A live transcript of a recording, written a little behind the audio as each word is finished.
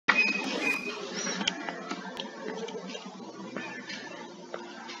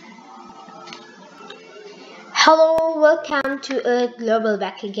Hello, welcome to Earth Global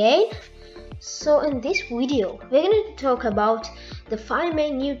back again. So in this video, we're going to talk about the 5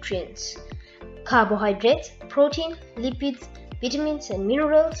 main nutrients: carbohydrates, protein, lipids, vitamins and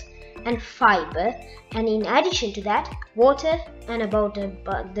minerals, and fiber, and in addition to that, water, and about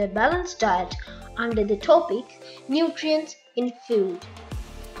the balanced diet under the topic nutrients in food.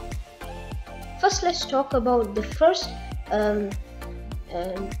 First, let's talk about the first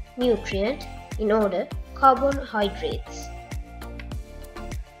nutrient in order: carbohydrates.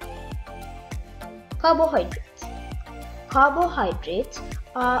 Carbohydrates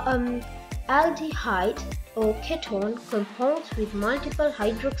are aldehyde or ketone compounds with multiple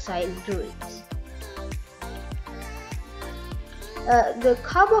hydroxyl groups. The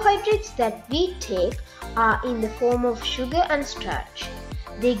carbohydrates that we take are in the form of sugar and starch.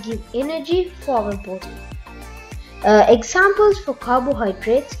 They give energy for our body. Examples for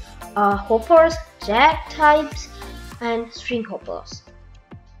carbohydrates are hoppers, jack types, and string hoppers.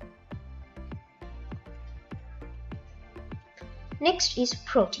 Next is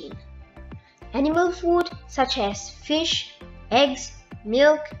protein. Animal food such as fish, eggs,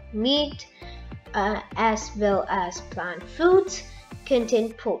 milk, meat, as well as plant foods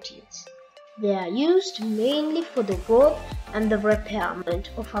contain proteins. They are used mainly for the growth and the repairment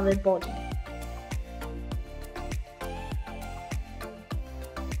of our body.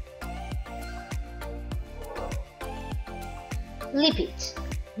 Lipids.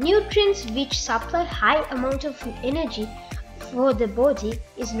 Nutrients which supply high amount of energy for the body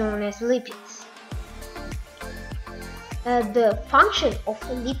is known as lipids. The function of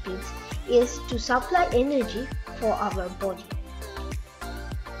lipids is to supply energy for our body.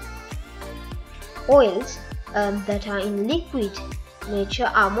 Oils that are in liquid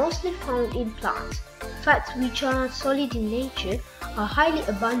nature are mostly found in plants. Fats which are solid in nature are highly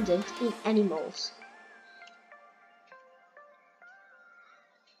abundant in animals.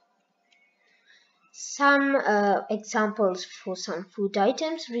 Some examples for some food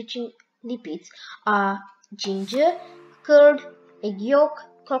items rich in lipids are ginger, curd, egg yolk,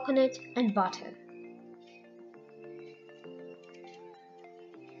 coconut, and butter.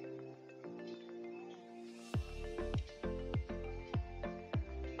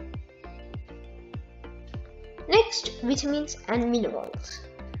 Next, vitamins and minerals.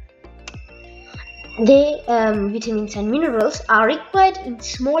 Vitamins and minerals are required in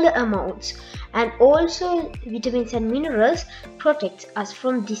smaller amounts, and also vitamins and minerals protect us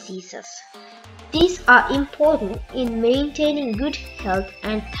from diseases. These are important in maintaining good health,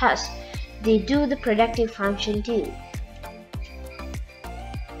 and thus they do the productive function too.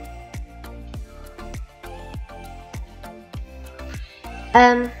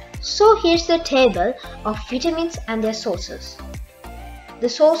 So here's the table of vitamins and their sources. The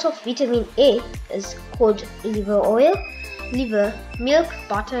source of vitamin A is cod liver oil, liver, milk,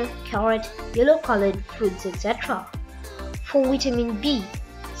 butter, carrot, yellow-colored fruits, etc. For vitamin B,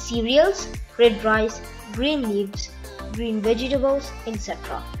 cereals, red rice, green leaves, green vegetables,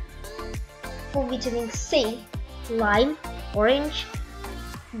 etc. For vitamin C, lime, orange,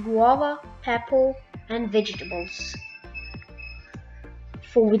 guava, purple, and vegetables.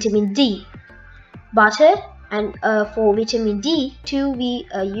 For vitamin D, butter, and for vitamin D too we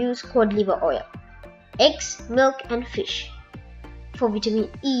use cod liver oil, eggs, milk, and fish. For vitamin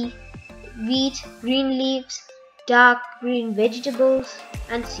E, wheat, green leaves, dark green vegetables,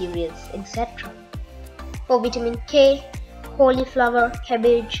 and cereals, etc. For vitamin K, cauliflower,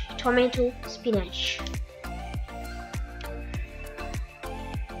 cabbage, tomato, spinach.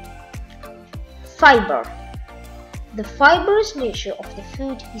 Fiber. The fibrous nature of the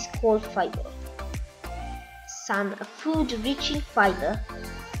food is called fiber. Some food rich in fiber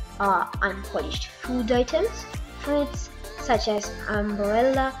are unpolished food items, fruits such as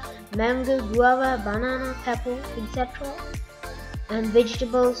umbrella, mango, guava, banana, apple, etc. and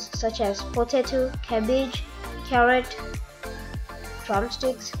vegetables such as potato, cabbage, carrot,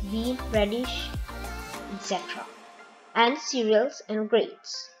 drumsticks, bean, radish, etc. and cereals and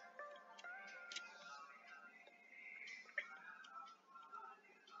grains.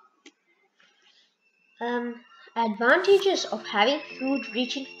 Advantages of having food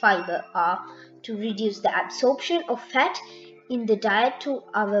rich in fiber are to reduce the absorption of fat in the diet to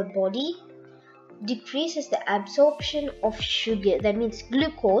our body, decreases the absorption of sugar, that means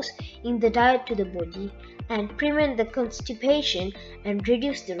glucose, in the diet to the body, and prevent the constipation and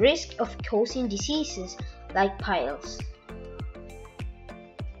reduce the risk of causing diseases like piles.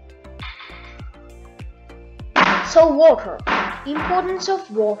 So water. Importance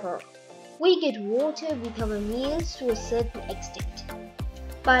of water. We get water with our meals to a certain extent.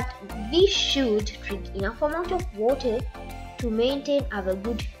 but we should drink enough amount of water to maintain our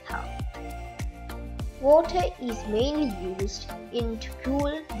good health. Water is mainly used to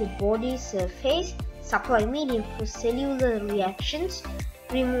cool the body's surface, supply medium for cellular reactions,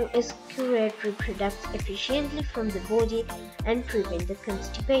 remove excretory products efficiently from the body, and prevent the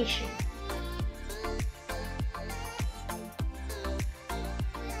constipation.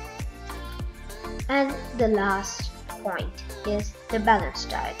 And the last point is the balanced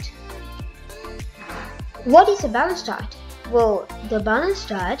diet. What is a balanced diet? Well, the balanced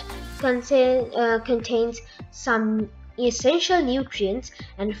diet contains some essential nutrients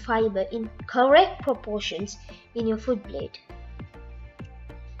and fiber in correct proportions in your food plate.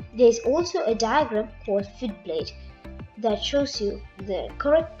 There is also a diagram called food plate that shows you the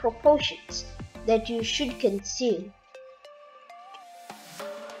correct proportions that you should consume.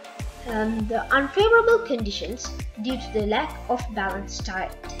 The unfavorable conditions due to the lack of balanced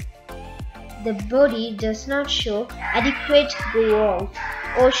diet. The body does not show adequate growth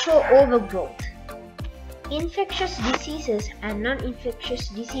or show overgrowth. Infectious diseases and non-infectious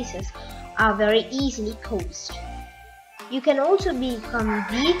diseases are very easily caused. You can also become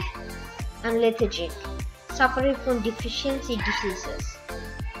weak and lethargic, suffering from deficiency diseases.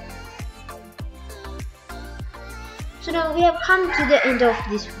 So now we have come to the end of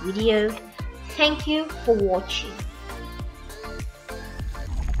this video. Thank you for watching.